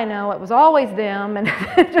 now I know it was always them, and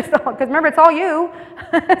just because remember, it's all you.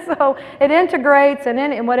 So it integrates, and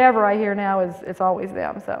then whatever I hear now it's always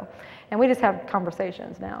them. So, and we just have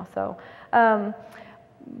conversations now. So,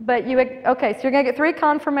 but okay, so you're going to get 3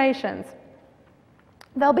 confirmations.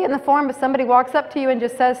 They'll be in the form of somebody walks up to you and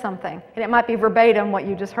just says something, and it might be verbatim what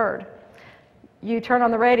you just heard. You turn on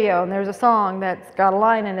the radio and there's a song that's got a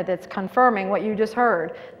line in it that's confirming what you just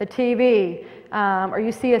heard. The TV, or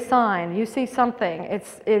you see a sign, you see something.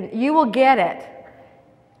 You will get it.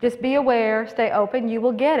 Just be aware, stay open, you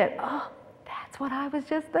will get it. Oh, that's what I was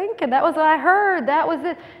just thinking. That was what I heard. That was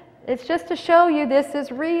it. It's just to show you this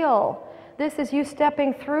is real. This is you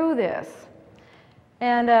stepping through this.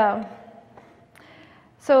 And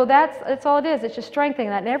so that's all it is. It's just strengthening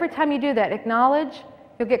that. And every time you do that, acknowledge,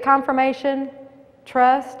 you'll get confirmation.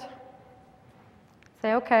 Trust.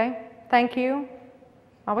 Say, okay, thank you.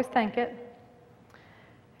 Always thank it.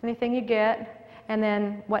 Anything you get. And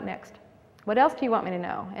then what next? What else do you want me to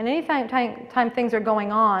know? And anytime things are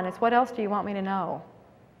going on, it's what else do you want me to know?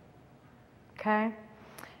 Okay?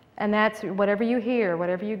 And that's whatever you hear,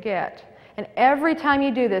 whatever you get. And every time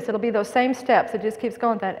you do this, it'll be those same steps. It just keeps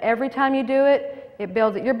going with that. Every time you do it, it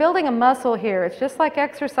builds it. You're building a muscle here. It's just like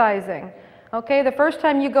exercising. Okay, the first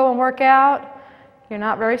time you go and work out, you're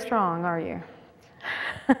not very strong, are you?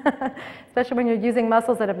 Especially when you're using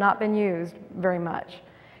muscles that have not been used very much.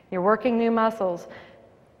 You're working new muscles.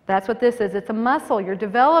 That's what this is. It's a muscle. You're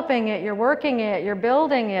developing it, you're working it, you're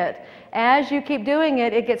building it. As you keep doing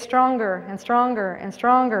it, it gets stronger and stronger and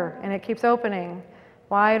stronger, and it keeps opening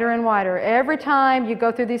wider and wider. Every time you go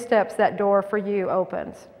through these steps, that door for you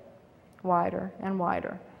opens wider and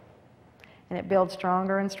wider. And it builds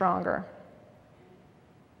stronger and stronger.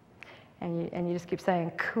 And you just keep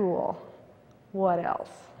saying, cool. What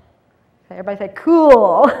else? Everybody say,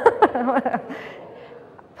 cool.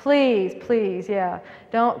 Please, please, yeah.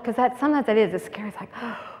 Don't, because sometimes that is, it's scary. It's like,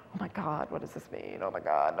 oh my God, what does this mean? Oh my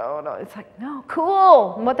God, no. It's like, no,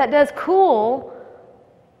 cool. And what that does, cool,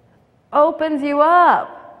 opens you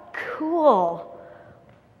up. Cool.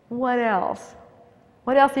 What else?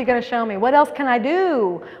 What else are you going to show me? What else can I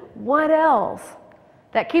do? What else?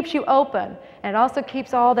 That keeps you open, and it also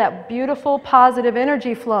keeps all that beautiful, positive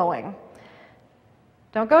energy flowing.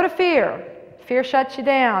 Don't go to fear. Fear shuts you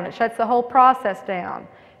down. It shuts the whole process down.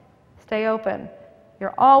 Stay open.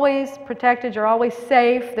 You're always protected. You're always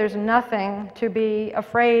safe. There's nothing to be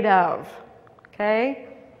afraid of. Okay?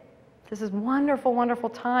 This is wonderful, wonderful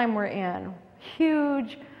time we're in.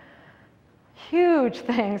 Huge huge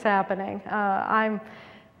things happening. I'm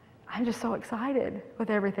just so excited with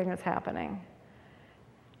everything that's happening.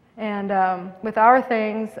 And with our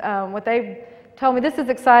things, what they told me, this is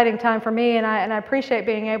exciting time for me, and I appreciate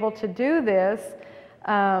being able to do this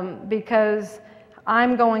because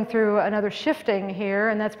I'm going through another shifting here,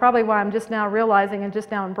 and that's probably why I'm just now realizing and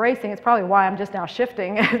just now embracing. It's probably why I'm just now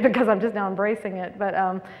shifting, because I'm just now embracing it. But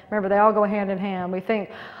remember, they all go hand in hand. We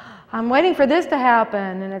think, I'm waiting for this to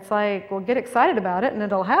happen, and it's like, well, get excited about it, and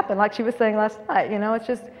it'll happen, like she was saying last night. You know, it's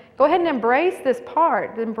just, go ahead and embrace this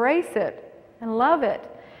part, embrace it, and love it.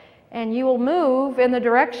 And you will move in the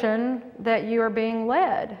direction that you are being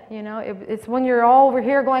led. You know, it's when you're all over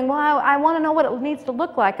here going, well, I want to know what it needs to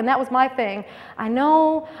look like. And that was my thing. I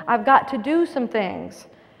know I've got to do some things,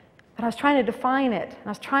 but I was trying to define it. And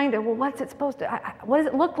I was trying to, well, what's it supposed to, what does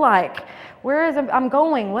it look like? Where is I'm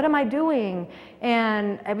going? What am I doing?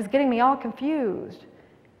 And it was getting me all confused.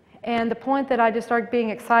 And the point that I just started being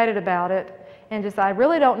excited about it, and just, I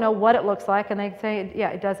really don't know what it looks like, and they say, yeah,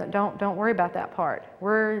 it doesn't, don't worry about that part.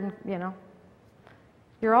 You know,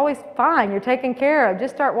 you're always fine, you're taken care of,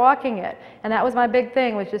 just start walking it. And that was my big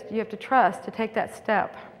thing, was just, you have to trust to take that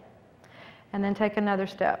step, and then take another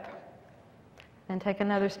step, and take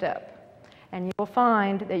another step. And you will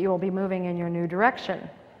find that you will be moving in your new direction.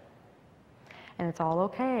 And it's all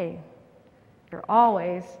okay. You're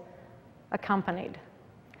always accompanied,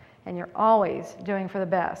 and you're always doing for the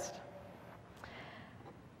best.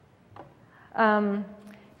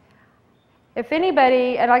 If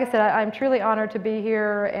anybody, and like I said, I'm truly honored to be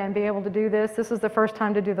here and be able to do this. This is the first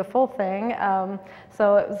time to do the full thing,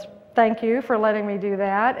 so it was, thank you for letting me do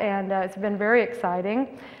that, and it's been very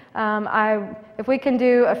exciting. If we can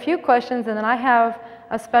do a few questions, and then I have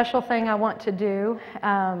a special thing I want to do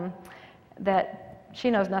that she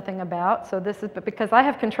knows nothing about, so this is, but because I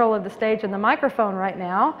have control of the stage and the microphone right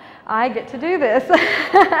now, I get to do this.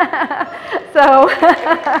 So,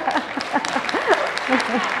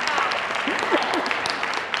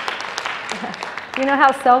 you know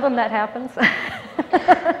how seldom that happens?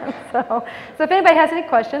 So if anybody has any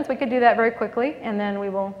questions, we could do that very quickly, and then we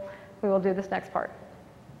will do this next part.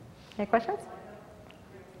 Any questions?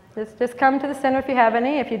 Just come to the center if you have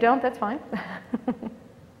any. If you don't, that's fine.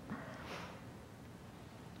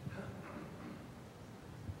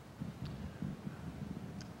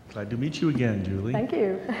 Glad to meet you again, Julie. Thank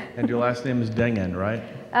you. And your last name is Деген, right?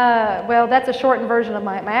 Well, that's a shortened version of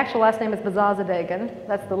my actual last name is Bazazzadegan.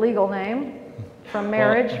 That's the legal name from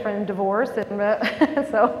marriage, from divorce, and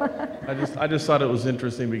so. I just thought it was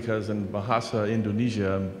interesting because in Bahasa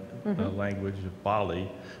Indonesia language of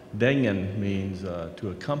Bali, Dengan means to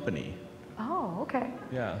accompany. Oh, okay.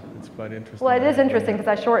 Yeah, it's quite interesting. Well, it is interesting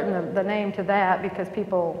because I shortened the name to that because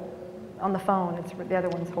people on the phone, the other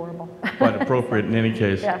one's horrible. Quite appropriate in any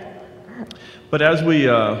case. Yeah. But as we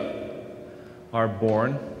are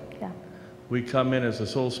born, yeah, we come in as a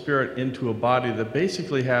soul spirit into a body that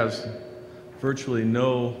basically has virtually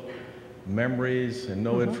no memories and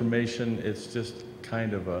no information. It's just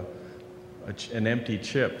kind of an empty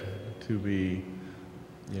chip to be,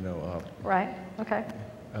 you know, right. Okay.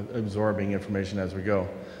 absorbing information as we go.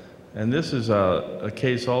 And this is a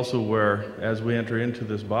case also where, as we enter into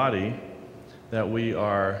this body, that we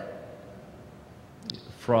are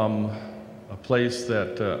from a place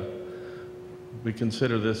that we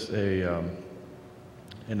consider this an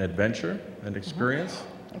adventure, an experience.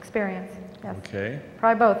 Experience, yes. Okay.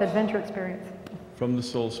 Probably both, adventure experience. From the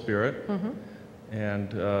soul spirit,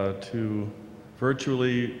 and to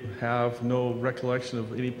virtually have no recollection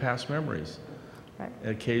of any past memories. Right.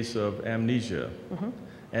 A case of amnesia.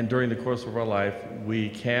 And during the course of our life, we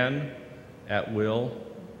can, at will,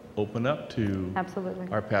 open up to Absolutely.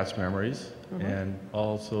 Our past memories and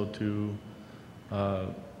also to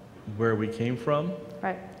where we came from.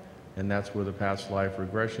 Right. And that's where the past life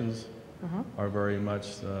regressions are very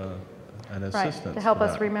much an assistance. Right, to help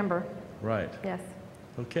us remember. Right. Yes.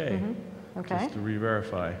 Okay. Okay. Just to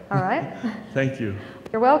re-verify. All right. Thank you.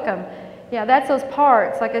 You're welcome. Yeah, that's those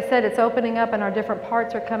parts. Like I said, it's opening up and our different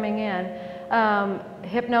parts are coming in.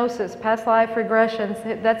 Hypnosis, past life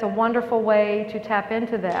regressions, that's a wonderful way to tap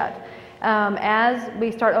into that. As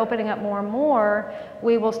we start opening up more and more,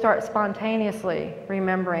 we will start spontaneously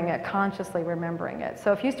remembering it, consciously remembering it.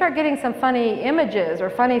 So if you start getting some funny images or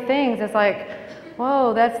funny things, it's like,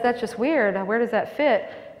 whoa, that's just weird. Where does that fit?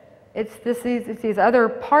 It's these other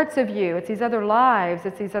parts of you, it's these other lives,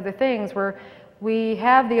 it's these other things where we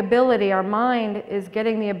have the ability, our mind is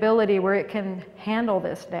getting the ability where it can handle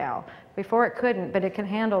this now. Before it couldn't, but it can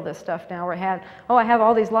handle this stuff now. Where it had, oh, I have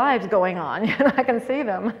all these lives going on, and I can see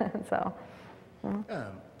them. So,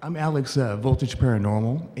 I'm Alex, Voltage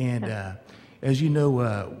Paranormal, and As you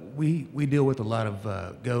know, we deal with a lot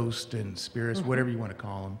of ghosts and spirits, whatever you want to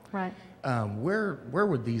call them. Right. Where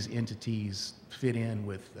would these entities fit in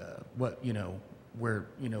with what, where,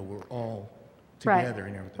 we're all together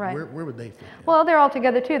and everything? Right. Where would they fit in? Well, they're all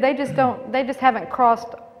together too. They just don't. They just haven't crossed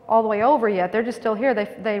all the way over yet. They're just still here.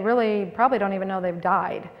 They really probably don't even know they've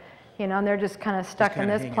died, and they're just kind of stuck in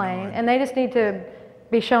this plane, and they just need to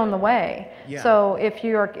be shown the way. Yeah. So if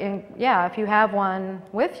you are if you have one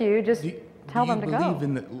with you, just tell them to go. Do you believe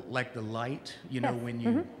in the light? Yes. When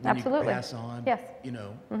you Absolutely. pass on. Yes.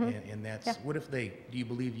 And that's what if do you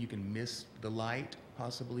believe you can miss the light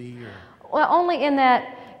possibly, or? Well, only in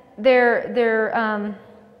that they're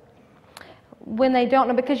when they don't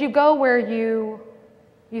know, because you go where you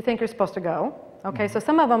think you're supposed to go. Okay, so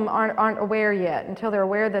some of them aren't aware yet until they're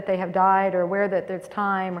aware that they have died or aware that it's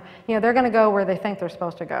time. Or, they're going to go where they think they're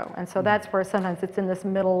supposed to go, and so that's where sometimes it's in this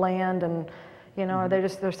middle land, and or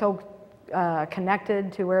they're so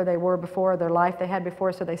connected to where they were before, their life they had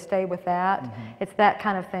before, so they stay with that. It's that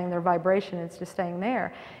kind of thing. Their vibration is just staying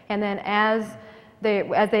there, and then as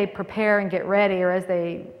they prepare and get ready, or as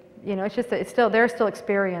they it's just they're still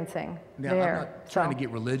experiencing now, there. I'm not trying to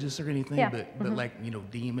get religious or anything, Yeah. but like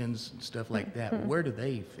demons and stuff like that. Where do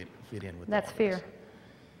they fit in with That's all fear. this?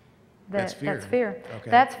 That's fear. That's fear.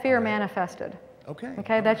 Okay. That's fear All right. manifested. Okay.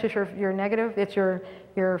 Okay, that's just your negative. It's your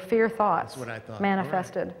fear thoughts. That's what I thought.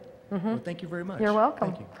 Manifested. Well, thank you very much. You're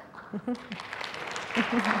welcome. Thank you.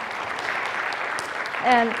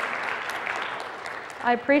 And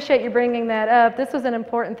I appreciate you bringing that up. This was an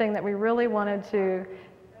important thing that we really wanted to.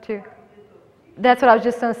 That's what I was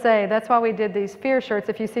just going to say. That's why we did these fear shirts.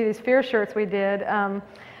 If you see these fear shirts we did,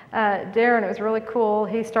 Darren, it was really cool.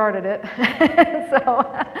 He started it. So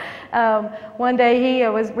one day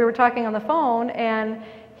we were talking on the phone, and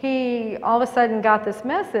he all of a sudden got this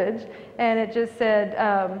message, and it just said,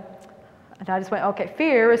 and I just went, okay,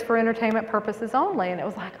 fear is for entertainment purposes only. And it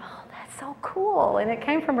was like, oh, that's so cool. And it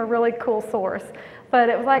came from a really cool source. But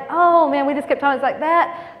it was like, oh man, we just kept talking. It's like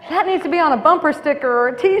that needs to be on a bumper sticker or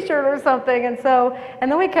a T-shirt or something. And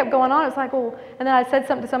then we kept going on. It's like, well, and then I said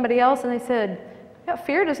something to somebody else, and they said, yeah,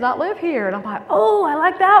 fear does not live here. And I'm like, oh, I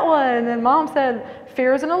like that one. And then Mom said,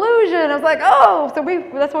 fear is an illusion. I was like, oh, so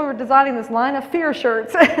that's why we were designing this line of fear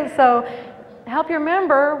shirts. So help you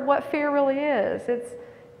remember what fear really is.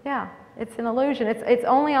 It's an illusion. It's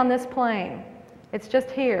only on this plane. It's just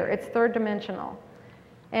here. It's third dimensional.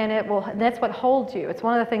 And that's what holds you. It's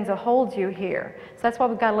one of the things that holds you here. So that's why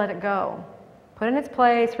we've got to let it go. Put it in its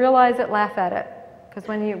place, realize it, laugh at it. Because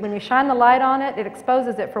when you shine the light on it, it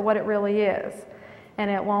exposes it for what it really is. And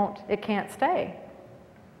it can't stay.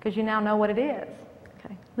 Because you now know what it is.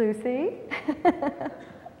 Okay, Lucy.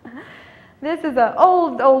 This is an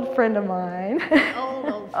old friend of mine.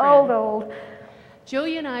 Old friend. Old.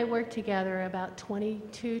 Julia and I worked together about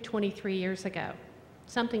 22, 23 years ago.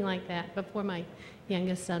 Something like that, before my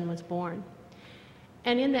youngest son was born.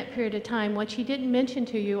 And in that period of time, what she didn't mention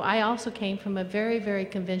to you, I also came from a very, very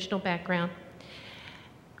conventional background.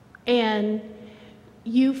 And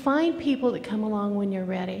you find people that come along when you're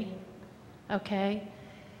ready, okay?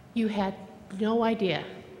 You had no idea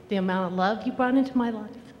the amount of love you brought into my life,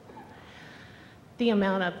 the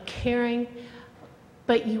amount of caring,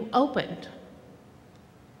 but you opened.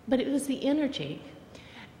 But it was the energy.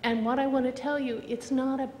 And what I want to tell you, it's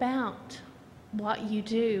not about what you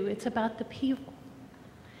do, it's about the people.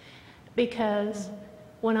 Because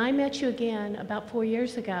when I met you again about 4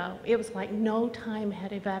 years ago, it was like no time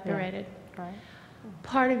had evaporated. Yeah. Right.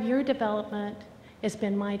 Part of your development has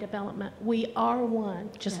been my development. We are one,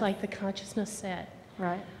 just like the consciousness said.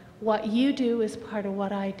 Right. What you do is part of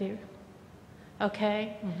what I do,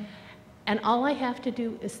 okay? And all I have to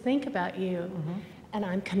do is think about you, and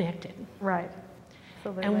I'm connected. Right.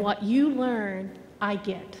 Absolutely. And what you learn, I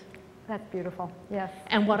get. That's beautiful. Yes.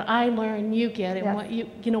 And what I learn, you get. And Yes. what Yes,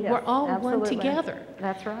 we're all one absolutely. together.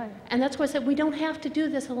 That's right. And that's why I said we don't have to do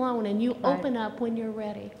this alone, and you Right. open up when you're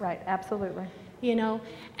ready. Right. Absolutely.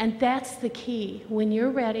 And that's the key. When you're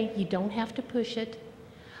ready, you don't have to push it.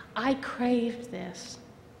 I craved this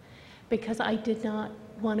because I did not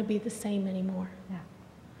want to be the same anymore. Yeah.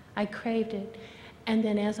 I craved it. And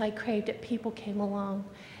then as I craved it, people came along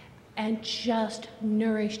and just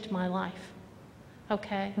nourished my life,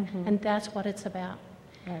 okay? And that's what it's about,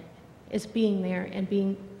 Right. is being there and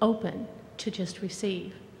being open to just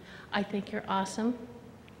receive. I think you're awesome,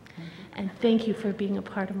 and thank you for being a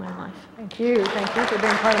part of my life. Thank you. Thank you for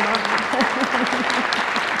being part of mine.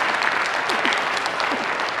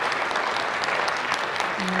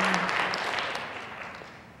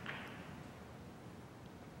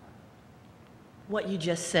 What you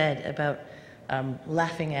just said about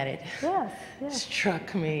laughing at it Yes, yes.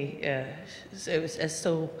 struck me. So it was as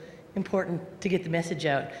so important to get the message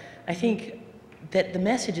out. I think that the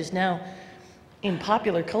message is now in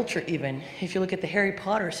popular culture even. If you look at the Harry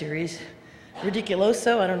Potter series,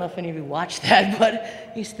 Ridiculoso, I don't know if any of you watched that, but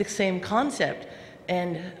it's the same concept.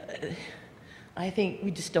 And I think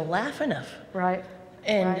we just don't laugh enough. Right.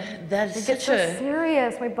 And right. that's We such get so a...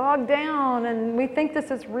 serious, we bog down, and we think this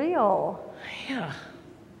is real. Yeah.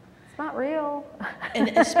 It's not real. And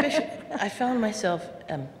especially, I found myself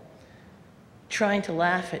trying to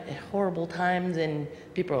laugh at horrible times, and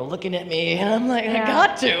people are looking at me, and I'm like, Yeah. I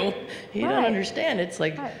got to. You don't Right. understand. It's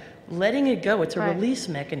like Right. letting it go. It's a Right. release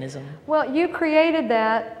mechanism. Well, you created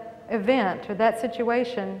that event or that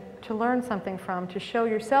situation to learn something from, to show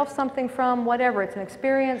yourself something from, whatever. It's an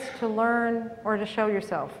experience to learn or to show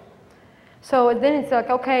yourself. So then it's like,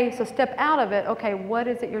 okay, so step out of it. Okay, what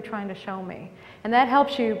is it you're trying to show me? And that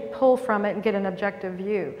helps you pull from it and get an objective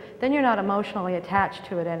view. Then you're not emotionally attached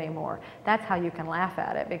to it anymore. That's how you can laugh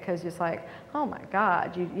at it, because it's like, oh my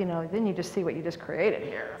God, you know, then you just see what you just created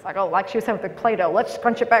here. It's like, oh, like she was saying with the Play-Doh, let's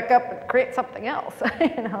crunch it back up and create something else.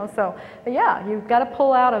 You know, so but yeah, you've got to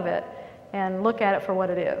pull out of it and look at it for what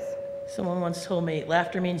it is. Someone once told me,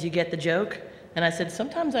 laughter means you get the joke. And I said,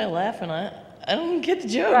 sometimes I laugh and I don't get the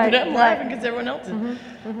joke, Right, but I'm right. laughing because everyone else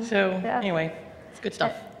is. So Yeah. anyway, it's good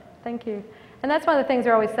stuff. Thank you. And that's one of the things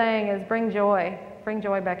they're always saying is bring joy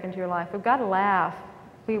back into your life. We've got to laugh.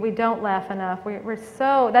 We don't laugh enough. We're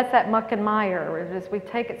so, that's that muck and mire. We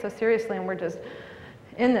take it so seriously, and we're just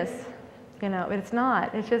in this, you know, but it's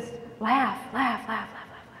not. It's just laugh, laugh, laugh, laugh,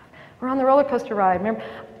 laugh, laugh. We're on the roller coaster ride. Remember,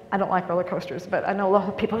 I don't like roller coasters, but I know a lot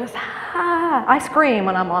of people just, ah, I scream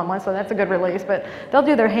when I'm on one, so that's a good release, but they'll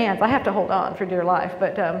do their hands. I have to hold on for dear life,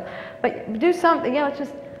 but do something, you know,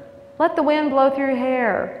 just let the wind blow through your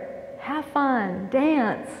hair. Have fun,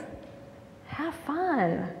 dance, have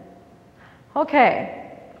fun.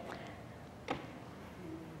 Okay.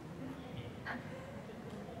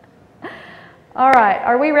 All right,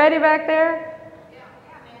 are we ready back there?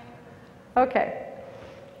 Okay.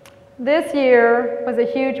 This year was a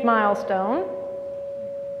huge milestone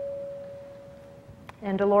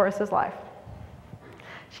in Dolores' life.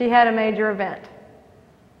 She had a major event.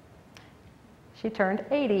 She turned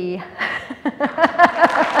 80.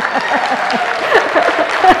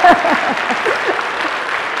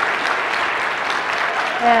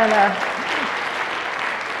 And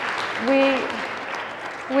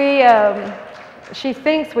she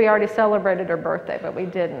thinks we already celebrated her birthday, but we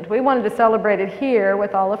didn't. We wanted to celebrate it here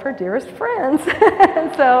with all of her dearest friends.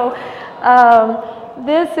 So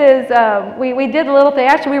this is, we did a little thing.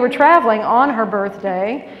 Actually, we were traveling on her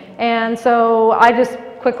birthday, and so I just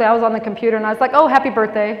quickly, I was on the computer, and I was like, oh, happy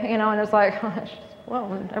birthday, you know, and it's like,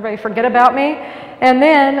 well, everybody forget about me. And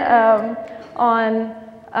then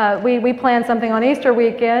we planned something on Easter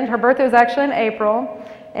weekend. Her birthday was actually in April.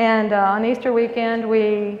 And on Easter weekend,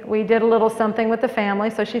 we did a little something with the family.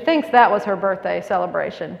 So she thinks that was her birthday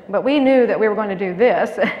celebration. But we knew that we were going to do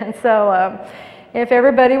this. And so if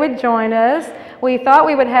everybody would join us, we thought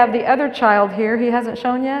we would have the other child here. He hasn't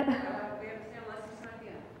shown yet?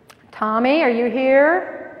 Tommy, are you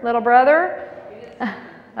here? Little brother?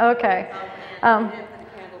 Okay.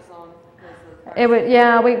 It would,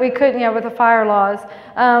 yeah, we couldn't, yeah, with the fire laws.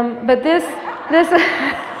 But this this is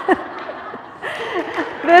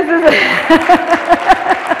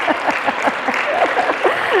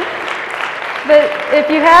But if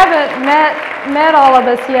you haven't met all of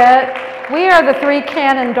us yet, we are the three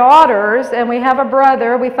Cannon daughters, and we have a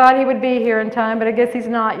brother. We thought he would be here in time, but I guess he's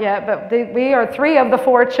not yet. But we are three of the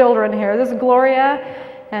four children here. This is Gloria,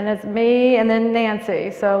 and it's me, and then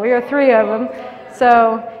Nancy. So we are three of them.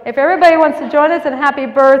 So if everybody wants to join us, and happy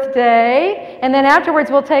birthday. And then afterwards,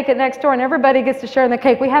 we'll take it next door, and everybody gets to share in the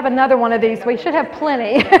cake. We have another one of these. We should have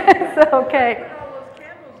plenty. So, okay.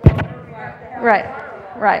 Right.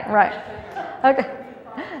 Okay.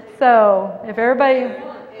 So if everybody,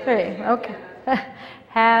 three, okay.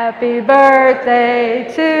 Happy birthday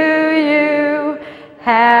to you.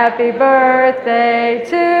 Happy birthday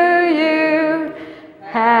to you.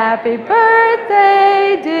 Happy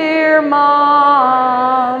birthday, dear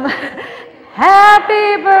Mom.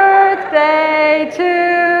 Happy birthday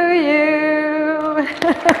to you.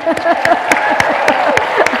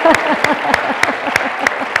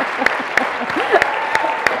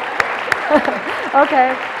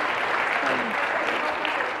 Okay.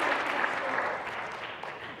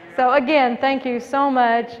 So again, thank you so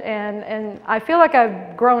much, and I feel like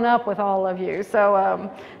I've grown up with all of you,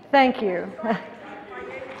 so thank you.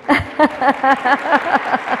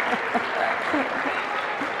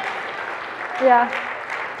 Yeah.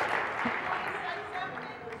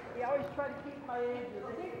 always try to keep my age a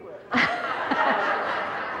secret.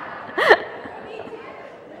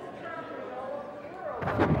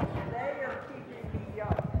 They are keeping me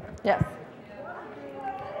young. Yes.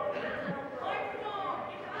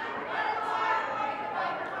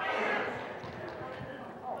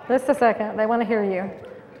 Just a second. They want to hear you.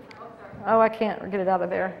 Oh, I can't get it out of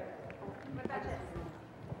there.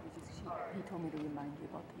 He told me to remind you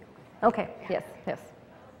about the yoga. Okay. Yes. Yes.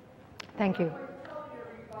 Thank you.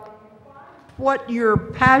 What your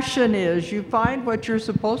passion is, you find what you're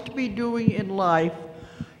supposed to be doing in life.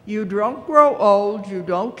 You don't grow old, you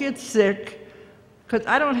don't get sick, because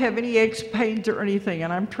I don't have any aches, pains, or anything,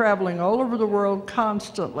 and I'm traveling all over the world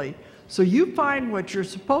constantly. So you find what you're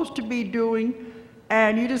supposed to be doing,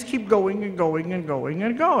 and you just keep going and going and going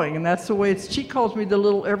and going, and that's the way it's. She calls me the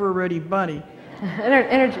little ever-ready bunny.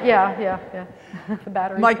 Energy. Yeah. The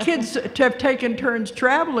battery. My kids have taken turns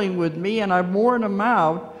traveling with me, and I've worn them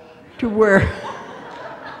out to where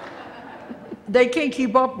they can't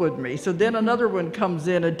keep up with me. So then another one comes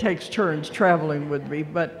in and takes turns traveling with me.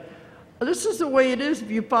 But this is the way it is if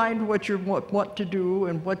you find what you want to do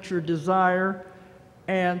and what your desire.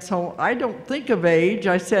 And so I don't think of age.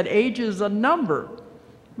 I said age is a number,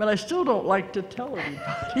 but I still don't like to tell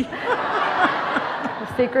everybody. The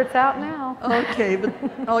secret's out now. Okay, but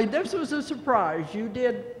this was a surprise. You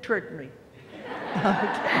did trick me.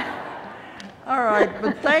 Okay. All right,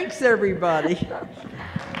 but thanks everybody.